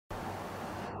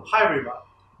Hi everyone.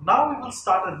 Now we will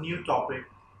start a new topic,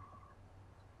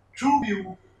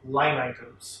 TrueView line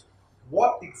items.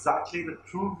 What exactly the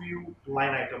TrueView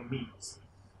line item means.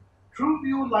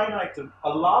 TrueView line item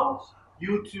allows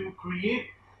you to create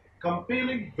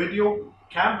compelling video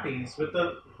campaigns with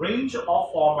a range of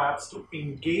formats to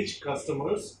engage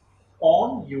customers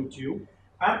on YouTube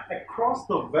and across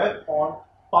the web on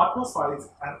partner sites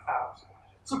and apps.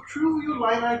 So TrueView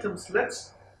line items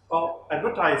lets an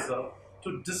advertiser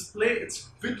to display its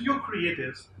video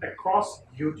creatives across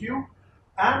YouTube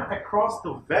and across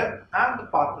the web and the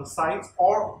partner sites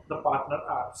or the partner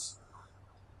apps.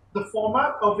 The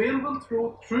format available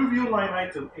through TrueView line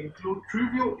item include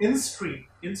TrueView in-stream.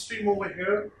 In-stream over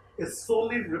here is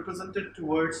solely represented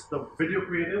towards the video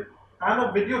creative and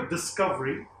a video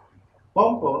discovery,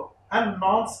 bumper, and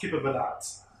non-skippable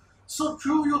ads. So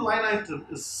TrueView line item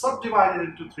is subdivided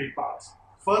into three parts.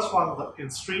 First one, the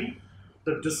in-stream,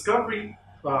 the discovery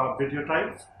video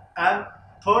types, and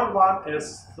third one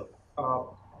is the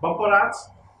bumper ads.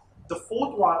 The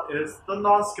fourth one is the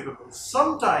non-skippable.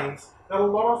 Sometimes there are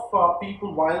a lot of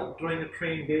people while doing a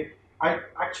train, they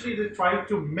try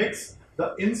to mix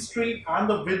the in-stream and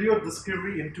the video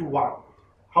discovery into one.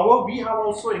 However, we have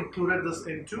also included this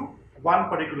into one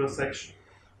particular section.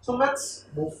 So let's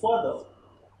move further.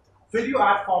 Video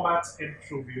ad formats in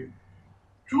TrueView.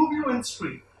 TrueView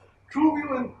in-stream.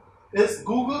 is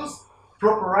Google's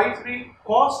proprietary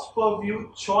cost per view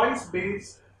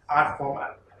choice-based ad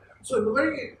format. So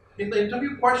in the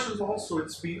interview questions also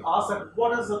it's been asked that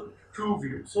what is a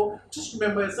TrueView. So just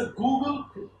remember it's a Google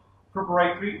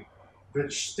proprietary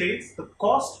which states the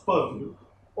cost per view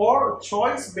or a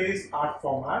choice-based ad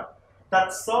format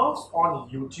that serves on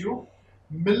YouTube,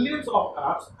 millions of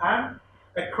apps and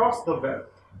across the web.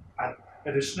 And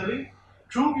additionally,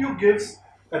 TrueView gives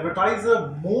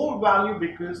advertiser more value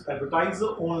because advertiser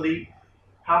only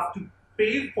have to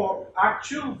pay for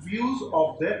actual views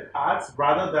of their ads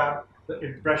rather than the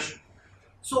impression.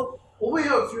 So over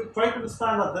here, if you try to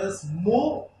understand that there's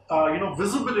more,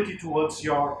 visibility towards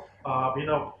your,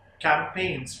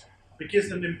 campaigns,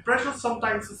 because an impression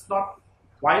sometimes it's not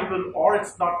viable or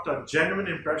it's not a genuine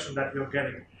impression that you're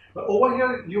getting. But over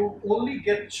here, you only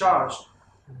get charged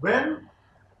when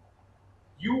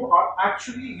you are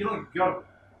actually, your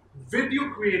video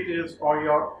creatives or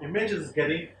your images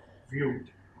getting viewed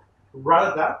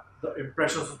rather than the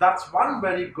impressions. So that's one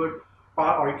very good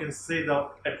part, or you can say the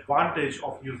advantage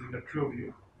of using a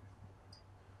TrueView.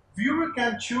 Viewer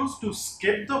can choose to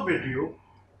skip the video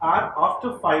ad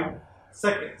after 5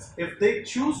 seconds. If they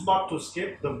choose not to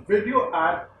skip, the video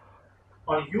ad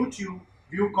on YouTube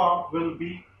view count will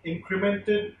be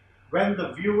incremented when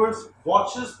the viewers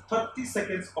watches 30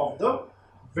 seconds of the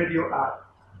video ad.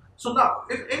 So now,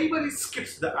 if anybody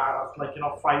skips the ad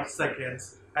of 5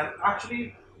 seconds and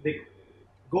actually they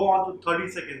go on to 30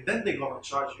 seconds, then they're gonna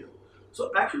charge you.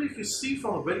 So actually, if you see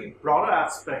from a very broader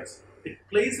aspects, it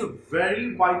plays a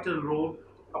very vital role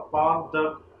upon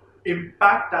the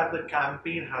impact that the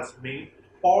campaign has made,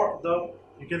 or the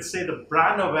you can say the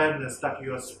brand awareness that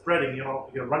you are spreading.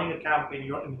 You're running a campaign,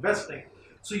 you're investing.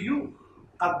 So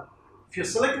if you're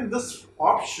selecting this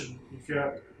option, if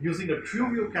you're using a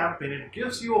TrueView campaign, it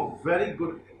gives you a very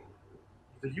good.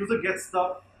 The user gets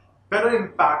the better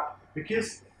impact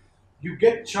because you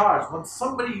get charged when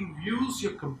somebody views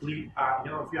your complete ad.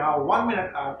 If you have a 1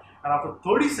 minute ad and after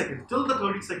 30 seconds, till the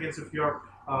 30 seconds, if you're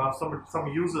some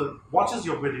user watches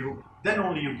your video, then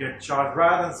only you get charged.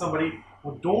 Rather than somebody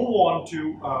who don't want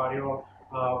to,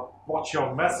 watch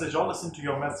your message or listen to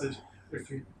your message, if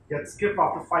you get skipped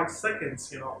after 5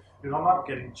 seconds, you're not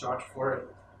getting charged for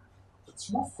it.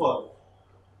 Let's move further.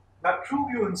 Now,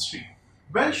 TrueView in stream.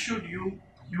 When should you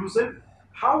use it?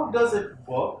 How does it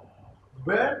work?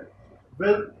 Where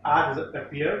will ads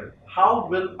appear? How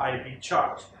will I be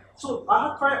charged? So I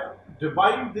have tried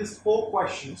dividing these 4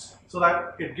 questions so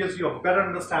that it gives you a better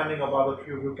understanding about the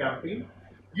TrueView campaign.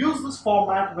 Use this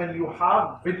format when you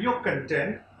have video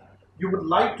content you would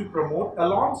like to promote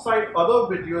alongside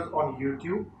other videos on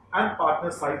YouTube and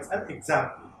partner sites. An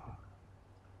example.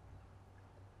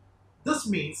 This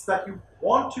means that you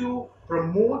want to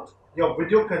promote your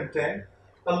video content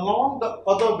along the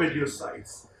other video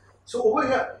sites. So over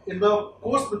here in the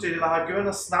course material, I have given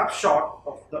a snapshot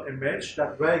of the image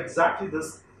that where exactly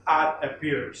this ad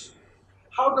appears.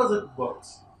 How does it work?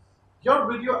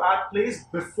 Your video ad plays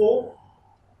before,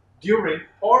 during,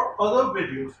 or other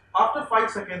videos. After 5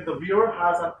 seconds, the viewer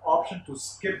has an option to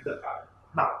skip the ad.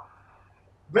 Now,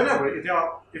 whenever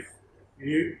if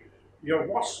you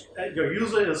your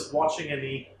user is watching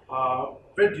any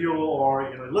video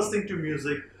or listening to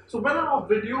music, so when our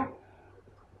video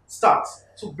starts.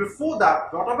 So before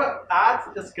that, whatever ad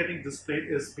is getting displayed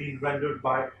is being rendered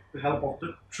by the help of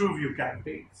the TrueView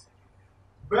campaigns.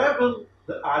 Where will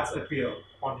the ads appear?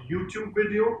 On YouTube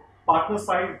video, partner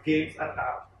site, games and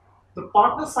app. The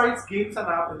partner sites, games and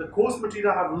app in the course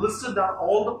material have listed down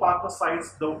all the partner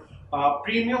sites, the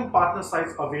premium partner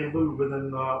sites available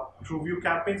within TrueView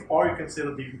campaigns, or you can say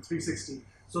the DV360.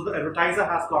 So the advertiser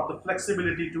has got the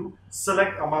flexibility to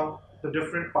select among the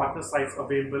different partner sites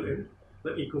available in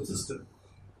the ecosystem.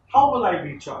 How will I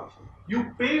be charged?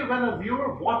 You pay when a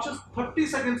viewer watches 30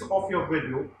 seconds of your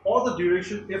video or the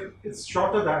duration if it's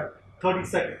shorter than 30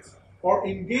 seconds or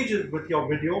engages with your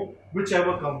video,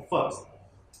 whichever comes first.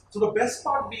 So the best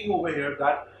part being over here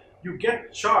that you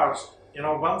get charged,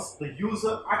 once the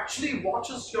user actually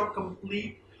watches your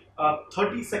complete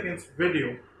 30 seconds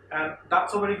video, and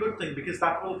that's a very good thing because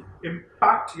that will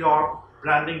impact your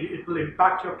branding, it will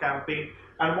impact your campaign,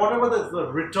 and whatever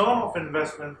the return of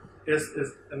investment is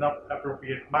in an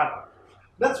appropriate manner.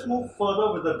 Let's move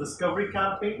further with the discovery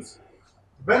campaigns.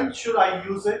 When should I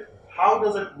use it? How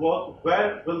does it work?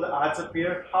 Where will the ads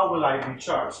appear? How will I be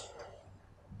charged?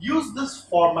 Use this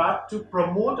format to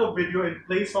promote a video in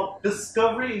place of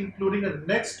discovery, including a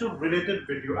next to related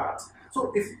video ads.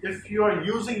 So if you are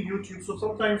using YouTube, so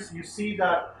sometimes you see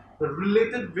that the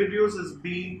related videos is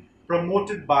being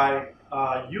promoted by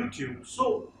YouTube.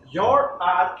 So your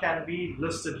ad can be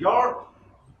listed, your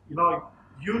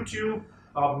YouTube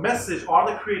message or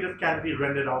the creative can be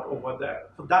rendered out over there.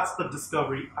 So that's the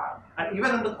discovery ad. And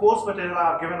even in the course material,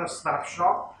 I've given a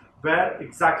snapshot where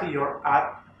exactly your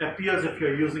ad appears if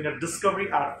you're using a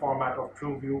discovery ad format of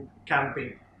TrueView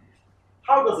campaign.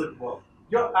 How does it work?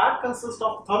 Your ad consists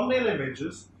of thumbnail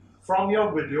images from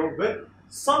your video with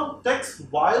some text,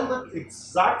 while the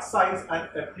exact size and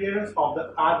appearance of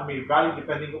the ad may vary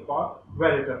depending upon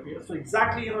where it appears. So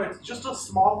exactly, it's just a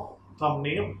small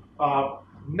thumbnail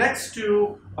next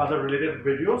to other related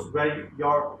videos where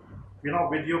your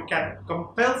video can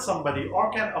compel somebody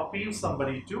or can appeal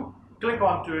somebody to click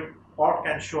onto it or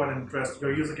can show an interest.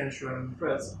 Your user can show an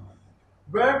interest.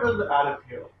 Where will the ad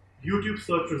appear? YouTube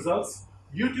search results,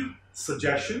 YouTube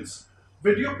suggestions,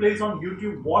 video plays on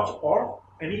YouTube Watch or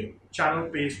any channel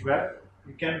page where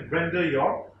you can render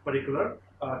your particular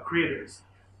creators.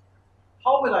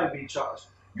 How will I be charged?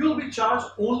 You'll be charged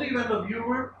only when the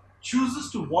viewer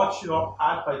chooses to watch your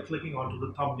ad by clicking onto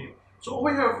the thumbnail. So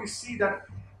over here, if you see that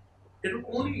it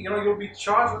will only, you'll be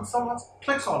charged when someone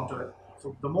clicks onto it.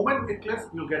 So the moment it clicks,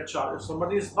 you'll get charged. If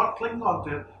somebody is not clicking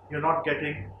onto it, you're not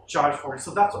getting charged for it.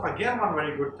 So that's again one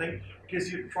very good thing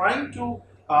because you're trying to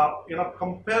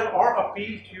compel or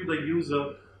appeal to the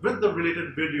user with the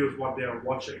related videos what they are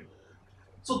watching.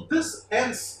 So this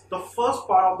ends the first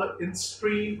part of the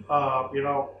in-stream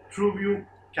TrueView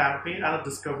campaign and the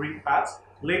discovery ads.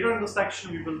 Later in the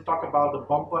section, we will talk about the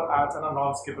bumper ads and the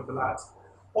non-skippable ads.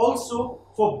 Also,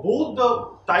 for both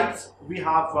the types, we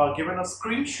have given a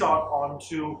screenshot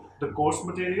onto the course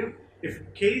material. If in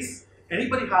case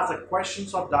anybody has a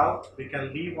questions or doubt, they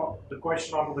can leave the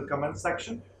question onto the comment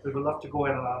section. We will love to go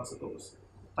ahead and answer those.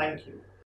 Thank you.